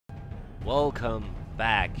Welcome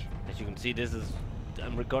back. As you can see,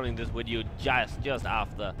 I'm recording this video just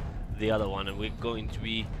after the other one, and we're going to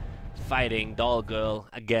be fighting Dollgirl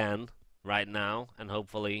again right now, and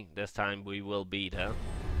hopefully this time we will beat her.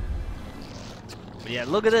 But yeah,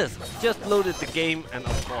 look at this. Just loaded the game, and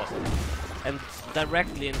of course, and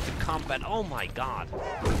directly into combat. Oh my god.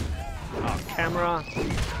 Oh, camera.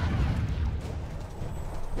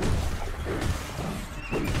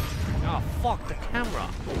 Oh, fuck the camera.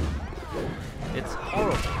 It's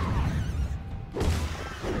horrible.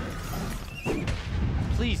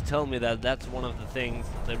 Please tell me that that's one of the things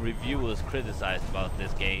the reviewers criticized about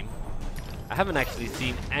this game. I haven't actually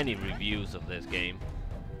seen any reviews of this game.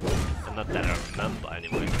 And not that I remember,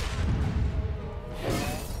 anyway.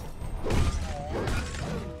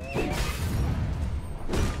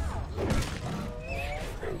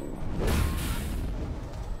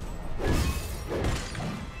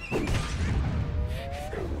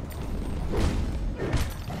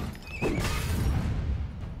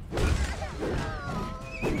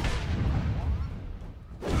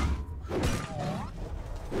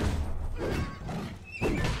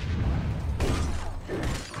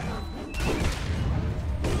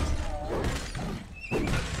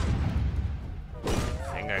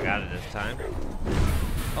 I got it this time.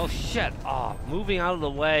 Oh shit! Oh, moving out of the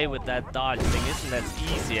way with that dodge thing isn't as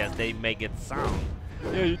easy as they make it sound.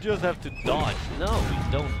 Yeah, you just have to dodge. No,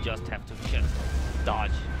 you don't just have to just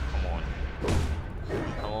dodge. Come on.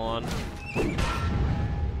 Come on.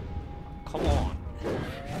 Come on.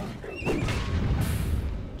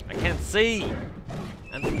 I can't see.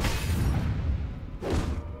 And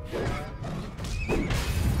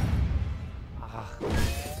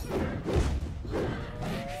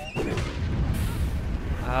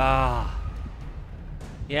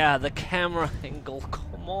yeah, the camera angle.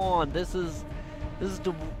 Come on, this is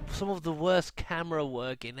some of the worst camera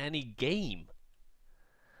work in any game.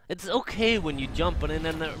 It's okay when you jump in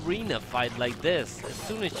an arena fight like this. As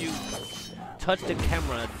soon as you touch the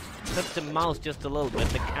camera, touch the mouse just a little bit,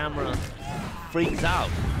 the camera freaks out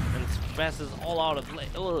and spasses all out of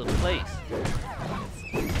place.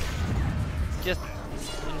 It's just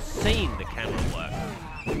insane, the camera work.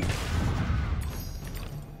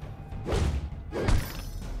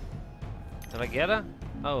 Did I get her?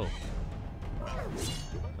 Oh.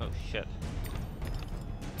 Oh shit.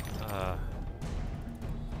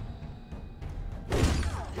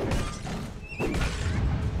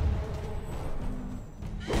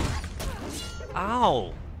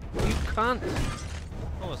 Ow! You can't.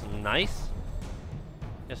 That was nice.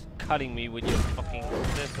 Just cutting me with your fucking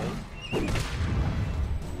scissors.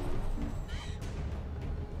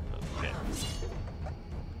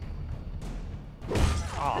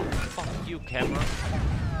 Oh, fuck you, camera.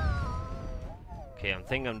 Okay, I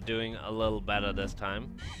think I'm doing a little better this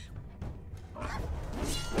time.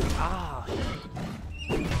 Ah,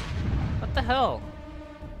 what the hell?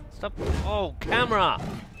 Stop. Oh, camera!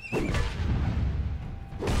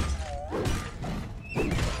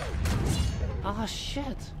 Ah,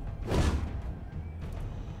 shit.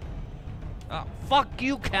 Ah, fuck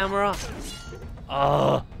you, camera!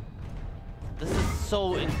 Ugh. This is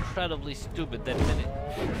so incredibly stupid that minute.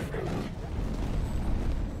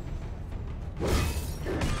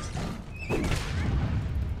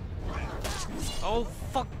 Oh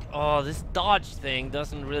fuck! Oh, this dodge thing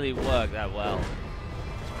doesn't really work that well,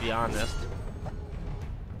 to be honest.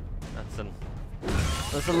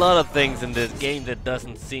 There's a lot of things in this game that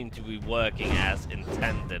doesn't seem to be working as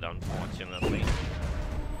intended, unfortunately.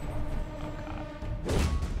 Oh god.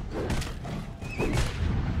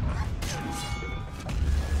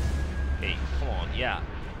 Hey, come on, yeah.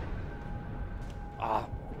 Ah.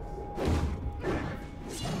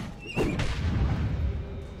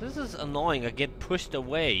 This is annoying. I get pushed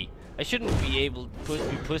away. I shouldn't be able to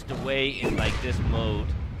be pushed away in like this mode.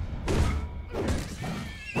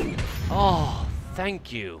 Oh,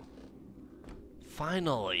 thank you.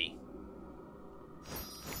 Finally.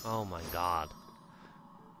 Oh my god.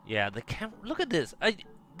 Yeah, the camera. Look at this.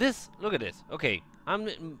 Look at this. Okay, I'm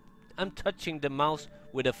touching the mouse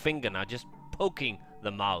with a finger now, just poking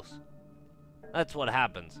the mouse. That's what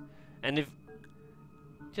happens. And if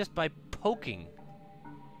just by poking,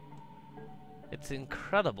 it's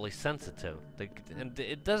incredibly sensitive. And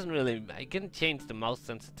it doesn't really. I can change the mouse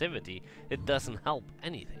sensitivity. It doesn't help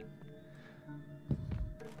anything.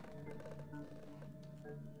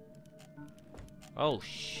 Oh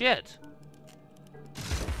shit!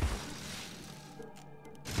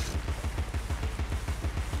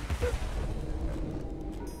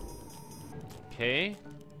 Okay.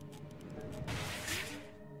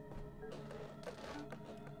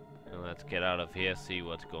 get out of here, see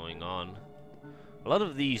what's going on. A lot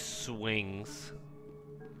of these swings.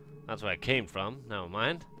 That's where I came from. Never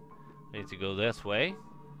mind. I need to go this way.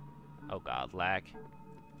 Oh god, lag.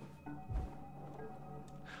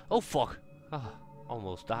 Oh fuck! Oh,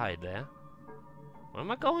 almost died there. Where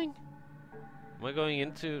am I going? Am I going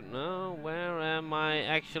into... No, where am I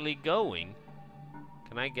actually going?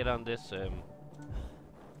 Can I get on this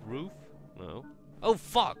roof? No. Oh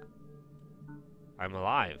fuck! I'm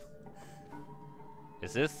alive.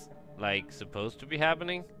 Is this like supposed to be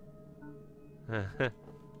happening?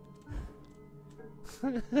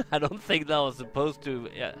 I don't think that was supposed to...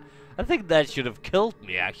 Yeah, I think that should have killed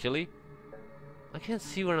me actually. I can't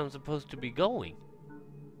see where I'm supposed to be going.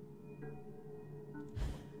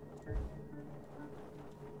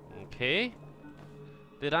 Okay.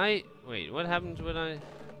 Did I... Wait, what happens when I...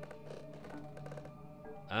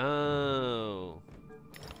 Oh.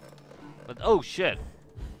 But, oh shit.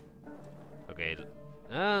 Okay.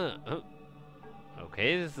 Oh.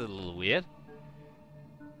 Okay, this is a little weird.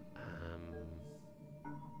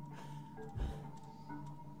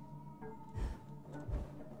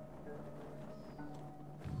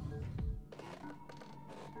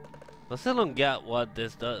 I still don't get what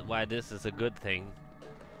this does, why this is a good thing.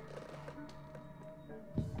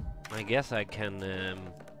 I guess I can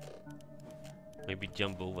maybe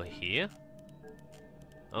jump over here.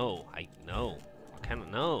 Oh, I know. I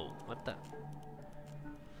cannot know. What the?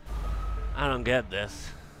 I don't get this.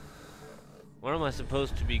 Where am I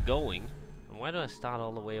supposed to be going? And why do I start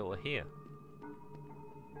all the way over here?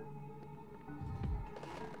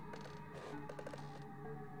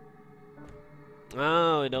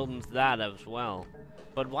 Oh, it opens that as well.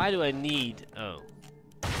 But why do I need... Oh.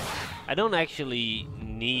 I don't actually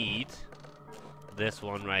need this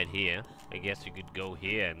one right here. I guess you could go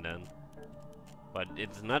here and then... But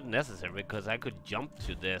it's not necessary because I could jump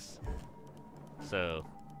to this. So...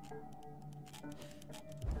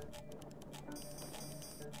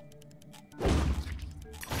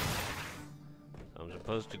 I'm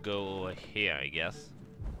supposed to go over here, I guess.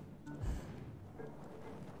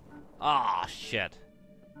 Ah, shit.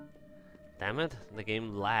 Damn it, the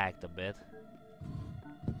game lagged a bit.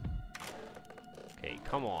 Okay,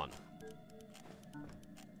 come on.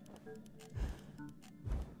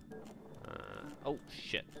 Oh,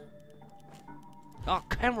 shit. Oh,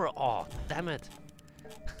 camera! Oh, damn it.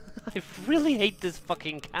 I really hate this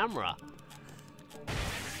fucking camera.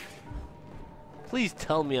 Please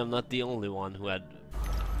tell me I'm not the only one who had...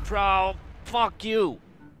 Bro, fuck you!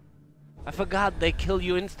 I forgot they kill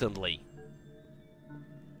you instantly.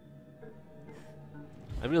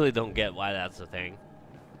 I really don't get why that's a thing.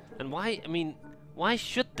 And why, I mean, why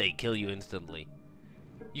should they kill you instantly?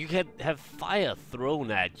 You can have fire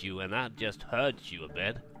thrown at you and that just hurts you a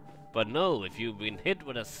bit. But no, if you've been hit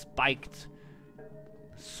with a spiked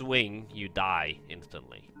swing, you die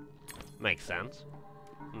instantly. Makes sense.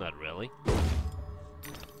 Not really.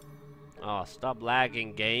 Oh, stop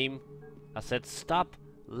lagging, game. I said stop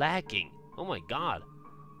lagging. Oh my god.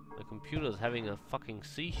 The computer's having a fucking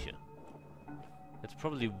seizure. It's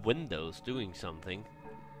probably Windows doing something.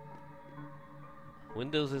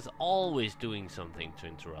 Windows is always doing something to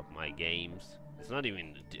interrupt my games. It's not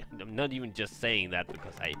even... I'm not even just saying that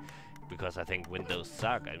because I think Windows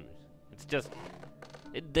suck. It's just...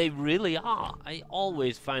 they really are. I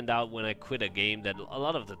always find out when I quit a game that a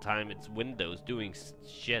lot of the time it's Windows doing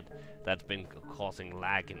shit that's been causing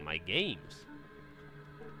lag in my games.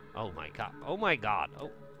 Oh my god. Oh my god.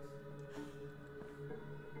 Oh.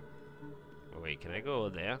 Oh wait, can I go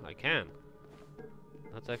over there? I can.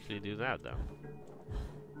 Let's actually do that though.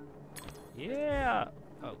 Yeah.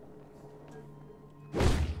 Oh.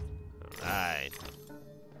 Alright.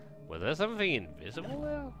 Was there something invisible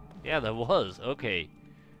there? Yeah, there was. Okay.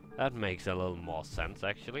 That makes a little more sense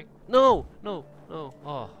actually. No! No! No!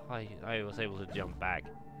 Oh, I was able to jump back.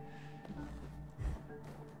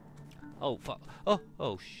 Oh fuck!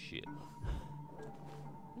 Oh shit!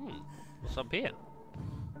 What's up here?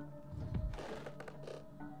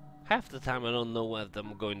 Half the time I don't know if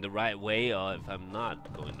I'm going the right way or if I'm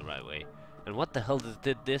not going the right way. And what the hell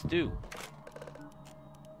did this do?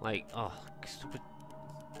 Like, oh, stupid!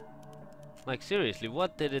 Like seriously,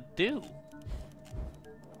 what did it do?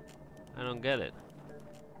 I don't get it.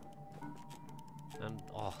 And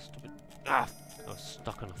oh, stupid! Ah, I was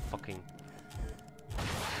stuck on a fucking.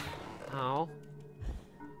 How?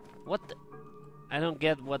 What the? I don't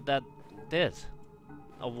get what that did.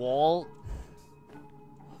 A wall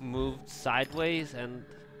moved sideways and...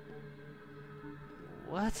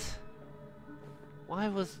 What? Why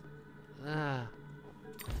was... I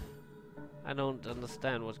don't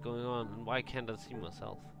understand what's going on and why can't I see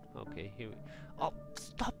myself? Okay, here we... Oh,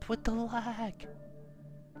 stop with the lag!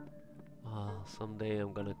 Oh, someday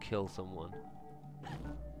I'm gonna kill someone.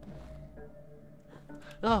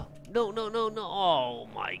 Oh, no, no, no, no! Oh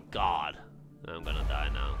my god! I'm gonna die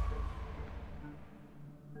now.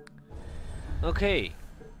 Okay,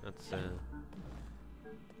 that's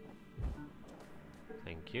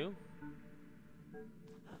thank you.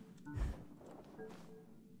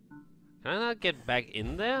 Can I not get back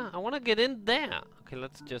in there? I wanna get in there! Okay,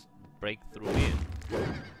 let's just break through here.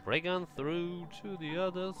 Break on through to the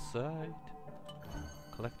other side.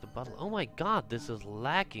 Collect the bottle. Oh my god, this is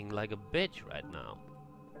lagging like a bitch right now.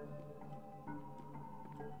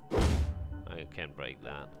 I can't break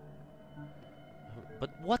that. But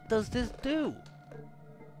what does this do?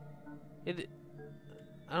 I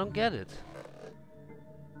don't get it.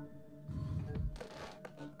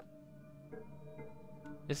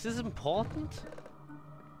 Is this important?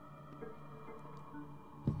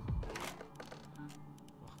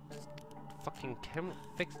 Fucking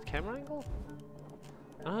fixed camera angle?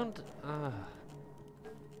 I don't...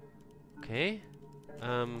 Okay.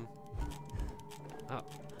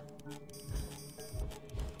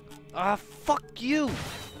 Fuck you!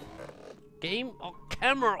 Game or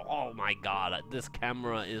camera? Oh my god, this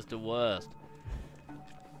camera is the worst.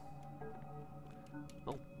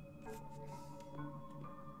 Oh.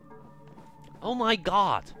 Oh my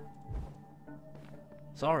god!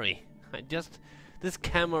 Sorry. This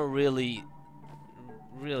camera really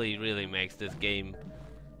makes this game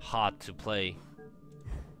hard to play.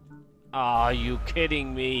 Are you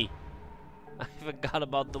kidding me? I forgot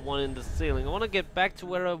about the one in the ceiling. I want to get back to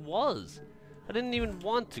where I was. I didn't even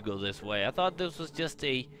want to go this way. I thought this was just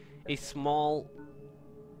a small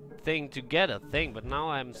thing to get a thing, but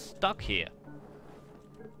now I'm stuck here.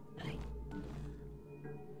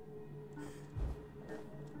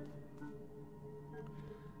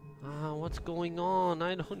 What's going on?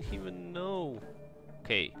 I don't even know.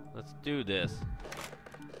 Okay, let's do this.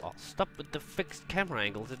 Oh, stop with the fixed camera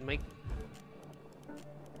angles. It make...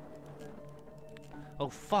 Oh,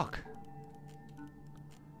 fuck.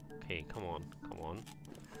 Okay, come on, come on.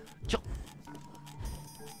 Jump!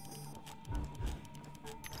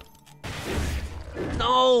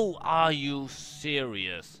 No! Are you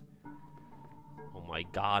serious? Oh my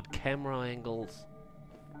god, camera angles.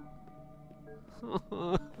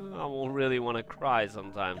 I will really want to cry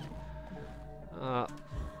sometimes. No,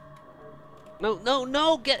 no,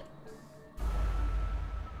 no! Get...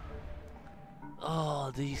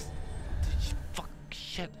 Oh, these fuck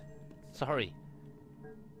shit. Sorry.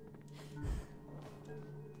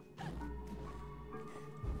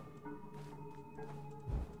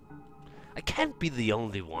 I can't be the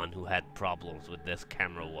only one who had problems with this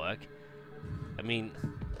camera work. I mean...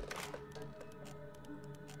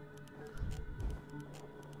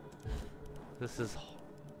 This is...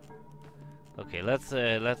 Okay, let's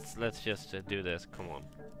just do this. Come on.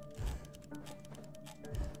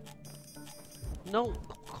 No!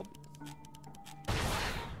 Come.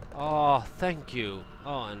 Oh, thank you.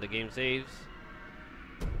 Oh, and the game saves.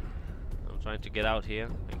 I'm trying to get out here.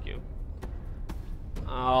 Thank you.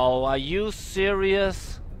 Oh, are you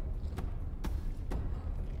serious?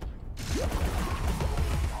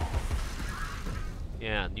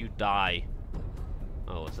 Yeah, you die.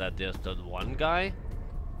 Oh, is that just the one guy?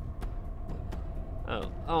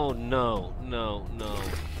 Oh, oh no, no, no.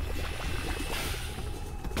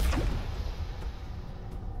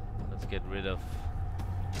 Let's get rid of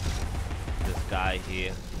this guy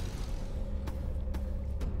here.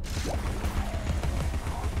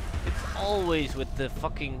 It's always with the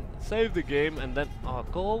fucking save the game and then... Oh,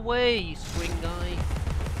 go away, you swing guy.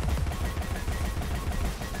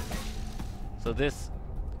 So this...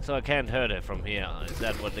 So I can't hurt it from here. Is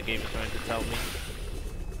that what the game is trying to tell me?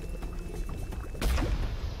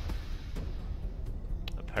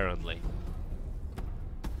 Apparently.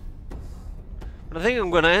 But I think I'm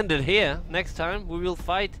gonna end it here. Next time we will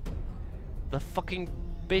fight the fucking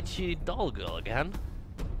bitchy Dollgirl again.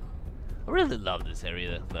 I really love this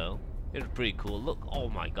area though. It's pretty cool. Look, oh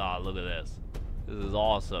my god, look at this. This is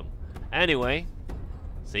awesome. Anyway,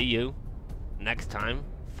 see you next time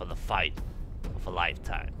for the fight of a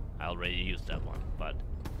lifetime. I already used that one, but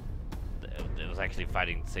it was actually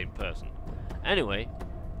fighting the same person. Anyway,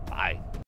 bye.